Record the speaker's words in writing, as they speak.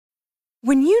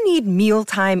When you need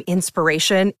mealtime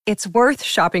inspiration, it's worth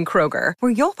shopping Kroger,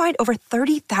 where you'll find over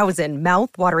 30,000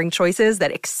 mouth-watering choices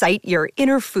that excite your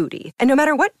inner foodie. And no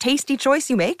matter what tasty choice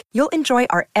you make, you'll enjoy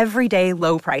our everyday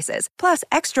low prices, plus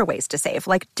extra ways to save,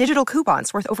 like digital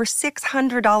coupons worth over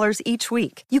 $600 each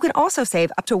week. You can also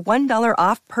save up to $1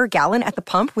 off per gallon at the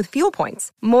pump with fuel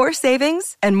points. More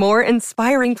savings and more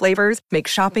inspiring flavors make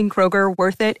shopping Kroger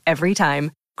worth it every time.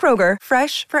 Kroger,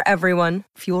 fresh for everyone.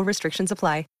 Fuel restrictions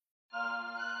apply.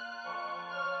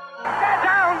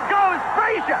 Down goes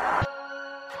Frazier!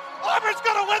 Auburn's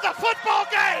gonna win the football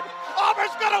game!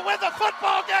 Auburn's gonna win the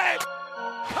football game!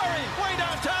 Curry, way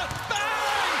downtown,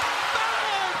 bang!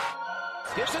 Bang!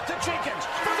 Gives it to Jenkins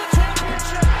for the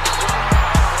championship!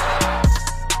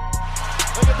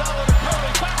 Iguodala to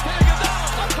Curry, back to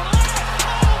Iguodala, up to the line!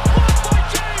 Oh, blocked by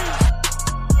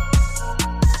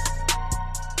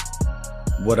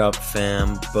James! What up,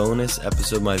 fam? Bonus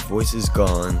episode. My voice is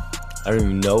gone. I don't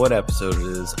even know what episode it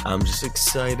is. I'm just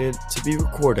excited to be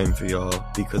recording for y'all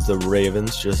because the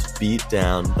Ravens just beat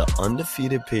down the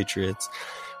undefeated Patriots.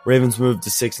 Ravens moved to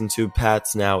 6-2.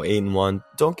 Pats now 8-1.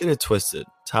 Don't get it twisted.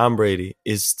 Tom Brady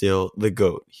is still the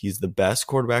GOAT. He's the best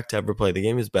quarterback to ever play the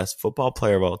game. He's the best football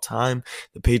player of all time.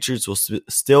 The Patriots will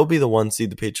still be the 1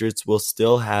 seed. The Patriots will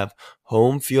still have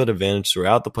home field advantage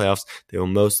throughout the playoffs. They will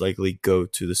most likely go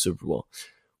to the Super Bowl.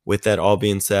 With that all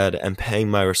being said, and paying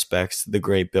my respects to the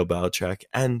great Bill Belichick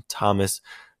and Thomas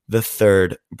the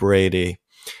Third Brady,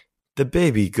 the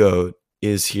baby GOAT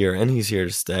is here, and he's here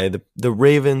to stay. The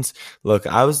Ravens, look,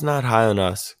 I was not high on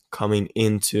us coming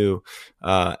into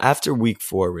after week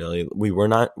 4. Really, we were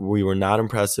not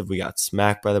impressive. We got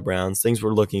smacked by the Browns. Things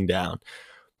were looking down,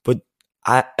 but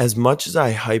as much as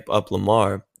I hype up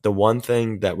Lamar, the one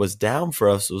thing that was down for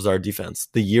us was our defense.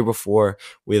 The year before,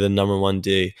 we had the number 1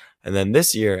 D. And then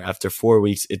this year, after 4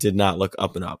 weeks, it did not look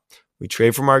up and up. We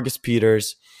trade for Marcus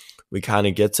Peters. We kind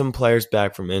of get some players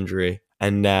back from injury.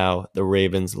 And now the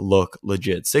Ravens look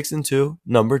legit. 6-2,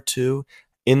 number 2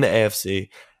 in the AFC.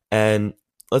 And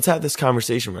let's have this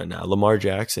conversation right now. Lamar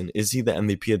Jackson, is he the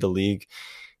MVP of the league?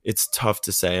 It's tough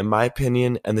to say. In my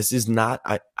opinion, and this is not,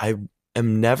 I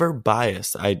am never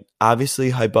biased. I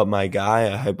obviously hype up my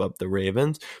guy. I hype up the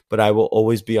Ravens, but I will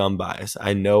always be unbiased.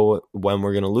 I know when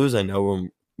we're going to lose. I know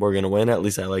when we're going to win. At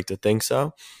least I like to think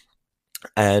so.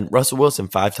 And Russell Wilson,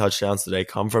 5 touchdowns today,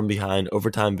 come from behind,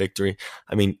 overtime victory.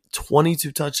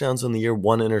 22 touchdowns on the year,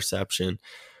 1 interception.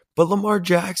 But Lamar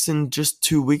Jackson just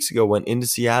 2 weeks ago went into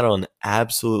Seattle and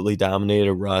absolutely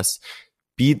dominated Russ,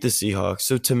 beat the Seahawks.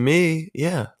 So to me,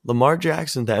 yeah, Lamar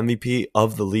Jackson, the MVP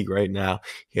of the league right now.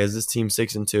 He has this team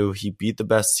 6-2. He beat the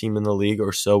best team in the league,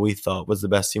 or so we thought was the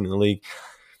best team in the league.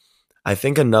 I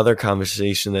think another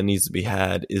conversation that needs to be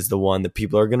had is the one that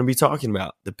people are going to be talking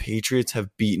about. The Patriots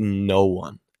have beaten no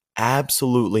one.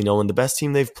 Absolutely no one. The best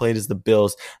team they've played is the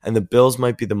Bills, and the Bills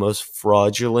might be the most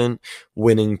fraudulent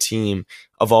winning team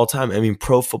of all time.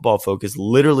 Pro Football Focus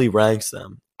literally ranks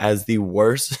them as the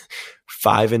worst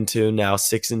 5-2, now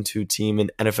 6-2 team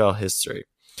in NFL history.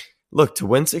 Look, to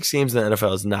win 6 games in the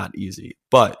NFL is not easy,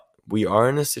 but we are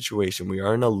in a situation, we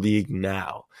are in a league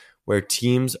now where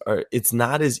teams are, it's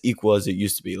not as equal as it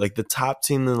used to be. Like the top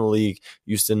team in the league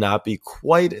used to not be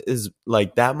quite as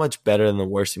that much better than the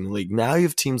worst team in the league. Now you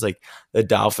have teams like the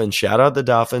Dolphins. Shout out the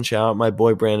Dolphins. Shout out my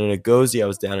boy Brandon Agozi. I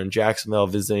was down in Jacksonville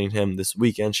visiting him this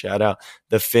weekend. Shout out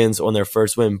the Finns on their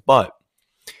first win. But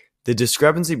the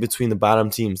discrepancy between the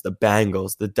bottom teams, the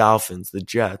Bengals, the Dolphins, the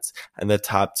Jets, and the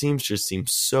top teams just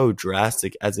seems so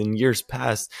drastic, as in years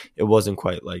past, it wasn't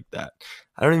quite like that.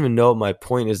 I don't even know what my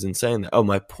point is in saying that. Oh,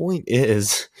 my point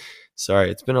is,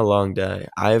 sorry, it's been a long day.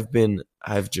 I knew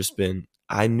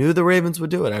the Ravens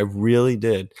would do it. I really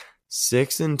did.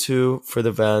 6-2 for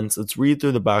the Vens. Let's read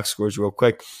through the box scores real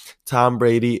quick. Tom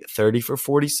Brady, 30 for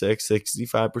 46,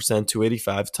 65%,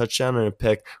 285, touchdown and a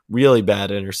pick. Really bad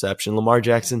interception. Lamar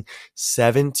Jackson,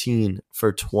 17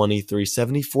 for 23,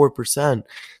 74%.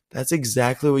 That's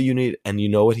exactly what you need. And you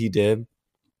know what he did?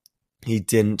 He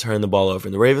didn't turn the ball over.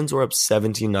 And the Ravens were up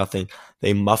 17-0.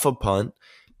 They muff a punt,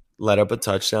 let up a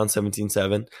touchdown,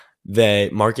 17-7.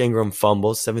 Mark Ingram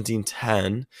fumbles,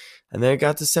 17-10. And then it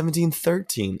got to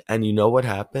 17-13. And you know what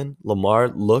happened? Lamar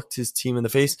looked his team in the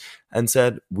face and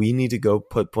said, we need to go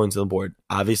put points on the board.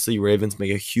 Obviously, Ravens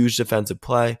make a huge defensive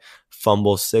play.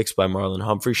 Fumble 6 by Marlon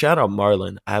Humphrey. Shout out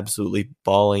Marlon. Absolutely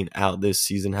balling out this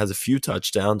season. Has a few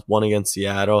touchdowns. One against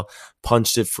Seattle.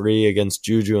 Punched it free against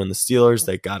Juju and the Steelers.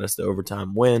 That got us the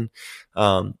overtime win.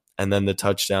 And and then the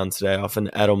touchdown today off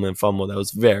an Edelman fumble that was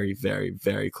very, very,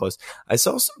 very close. I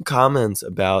saw some comments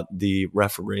about the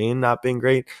refereeing not being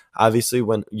great. Obviously,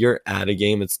 when you're at a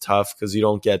game, it's tough because you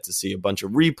don't get to see a bunch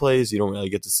of replays. You don't really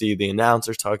get to see the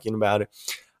announcers talking about it.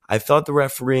 I thought the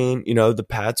refereeing, the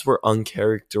Pats were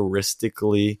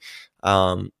uncharacteristically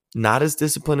not as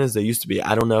disciplined as they used to be.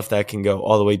 I don't know if that can go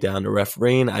all the way down to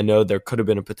refereeing. I know there could have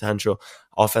been a potential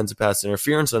offensive pass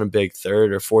interference on a big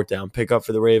third or fourth down pickup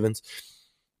for the Ravens.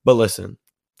 But listen,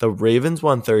 the Ravens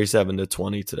won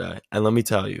 37-20 today. And let me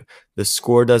tell you, the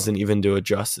score doesn't even do it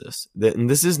justice. And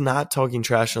this is not talking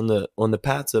trash on the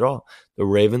Pats at all. The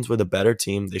Ravens were the better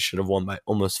team. They should have won by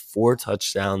almost 4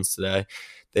 touchdowns today.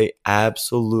 They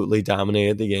absolutely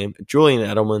dominated the game. Julian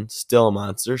Edelman, still a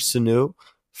monster. Sanu,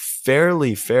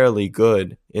 fairly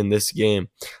good in this game.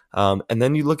 And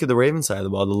then you look at the Ravens side of the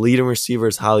ball. The leading receiver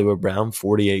is Hollywood Brown,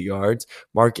 48 yards.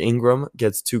 Mark Ingram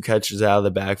gets 2 catches out of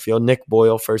the backfield. Nick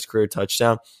Boyle, first career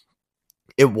touchdown.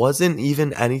 It wasn't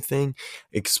even anything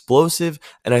explosive,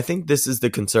 and I think this is the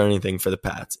concerning thing for the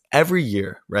Pats. Every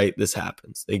year, right, this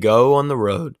happens. They go on the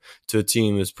road to a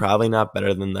team who's probably not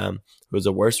better than them, who has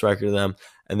a worse record than them,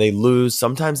 and they lose.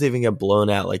 Sometimes they even get blown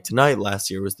out like tonight. Last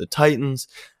year was the Titans.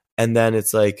 And then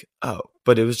it's like, oh,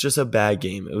 but it was just a bad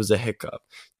game. It was a hiccup.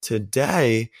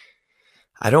 Today,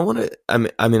 I don't want to, I'm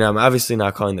obviously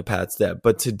not calling the Pats that,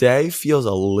 but today feels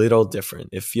a little different.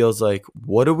 It feels like,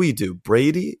 what do?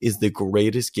 Brady is the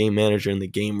greatest game manager in the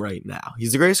game right now.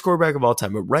 He's the greatest quarterback of all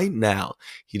time, but right now,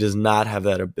 he does not have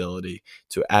that ability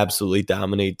to absolutely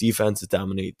dominate defenses,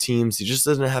 dominate teams. He just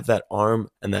doesn't have that arm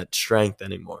and that strength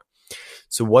anymore.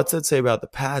 So what's that say about the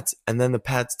Pats? And then the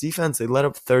Pats defense, they let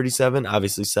up 37,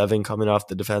 obviously 7 coming off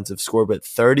the defensive score, but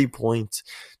 30 points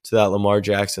to that Lamar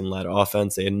Jackson-led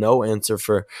offense. They had no answer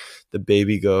for the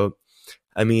baby goat.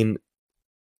 I mean,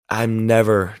 I'm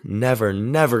never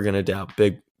going to doubt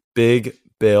big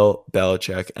Bill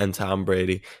Belichick and Tom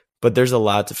Brady, but there's a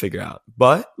lot to figure out.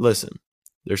 But listen,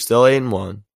 they're still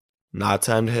 8-1. Not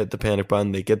time to hit the panic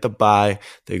button. They get the bye.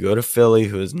 They go to Philly,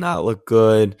 who has not looked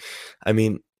good. I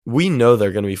mean, we know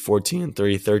they're going to be 14-3,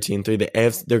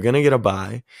 13-3. They're going to get a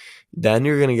bye. Then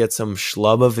you're going to get some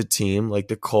schlub of a team like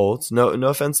the Colts. No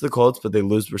offense to the Colts, but they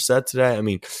lose Brissett today. I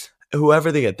mean,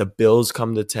 whoever they get, the Bills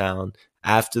come to town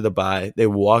after the bye. They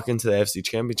walk into the AFC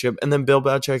Championship, and then Bill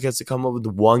Belichick has to come up with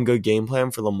one good game plan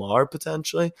for Lamar,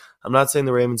 potentially. I'm not saying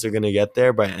the Ravens are going to get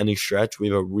there by any stretch. We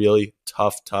have a really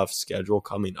tough schedule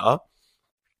coming up.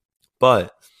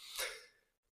 But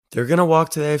they're going to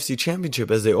walk to the AFC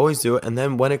Championship as they always do. And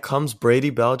then when it comes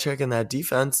Brady, Belichick, and that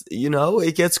defense,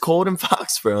 it gets cold in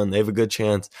Foxborough, and they have a good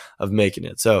chance of making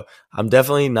it. So I'm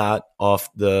definitely not off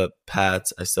the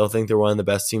Pats. I still think they're one of the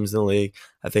best teams in the league.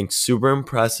 I think super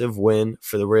impressive win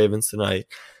for the Ravens tonight.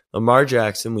 Lamar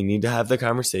Jackson, we need to have the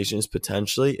conversations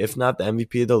potentially, if not the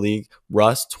MVP of the league.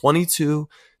 Russ, 22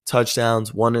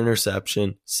 touchdowns, 1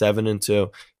 interception,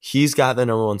 7-2. He's got the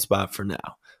number 1 spot for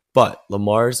now. But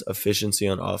Lamar's efficiency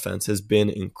on offense has been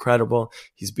incredible.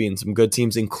 He's beaten some good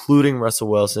teams, including Russell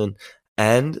Wilson.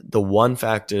 And the one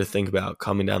factor to think about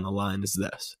coming down the line is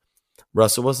this.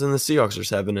 Russell Wilson and the Seahawks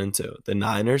are 7-2. The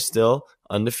Niners still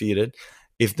undefeated.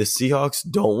 If the Seahawks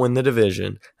don't win the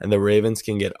division and the Ravens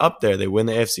can get up there, they win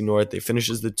the AFC North, they finish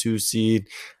as the 2 seed,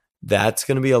 that's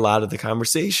going to be a lot of the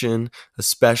conversation,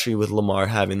 especially with Lamar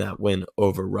having that win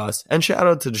over Russ. And shout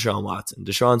out to Deshaun Watson.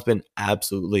 Deshaun's been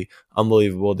absolutely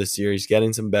unbelievable this year. He's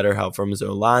getting some better help from his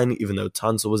O-line, even though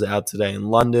Tunsil was out today in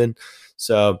London.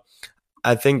 So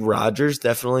I think Rodgers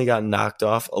definitely got knocked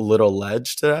off a little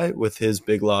ledge today with his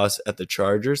big loss at the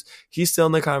Chargers. He's still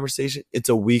in the conversation. It's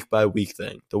a week-by-week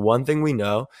thing. The one thing we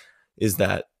know is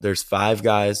that there's 5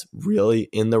 guys really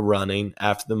in the running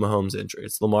after the Mahomes injury.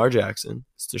 It's Lamar Jackson,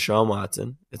 it's Deshaun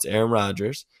Watson, it's Aaron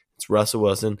Rodgers, it's Russell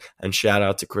Wilson, and shout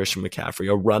out to Christian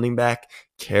McCaffrey, a running back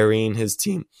carrying his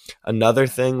team. Another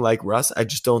thing like Russ, I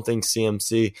just don't think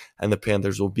CMC and the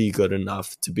Panthers will be good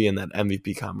enough to be in that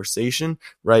MVP conversation.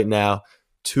 Right now,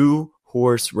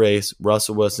 2-horse race,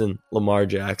 Russell Wilson, Lamar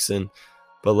Jackson.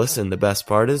 But listen, the best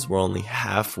part is we're only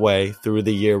halfway through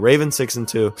the year. Ravens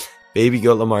 6-2. Baby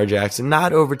GOAT Lamar Jackson,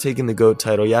 not overtaking the GOAT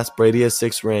title. Yes, Brady has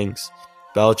 6 rings.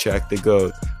 Belichick, the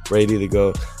GOAT. Brady, the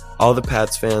GOAT. All the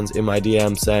Pats fans in my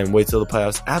DM saying, wait till the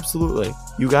playoffs. Absolutely.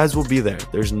 You guys will be there.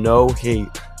 There's no hate.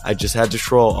 I just had to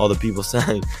troll all the people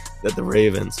saying that the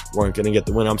Ravens weren't going to get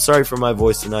the win. I'm sorry for my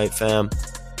voice tonight, fam.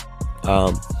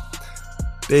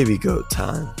 Baby GOAT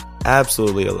time.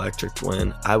 Absolutely electric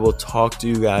win. I will talk to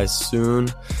you guys soon.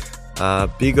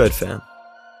 Be good, fam.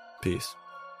 Peace.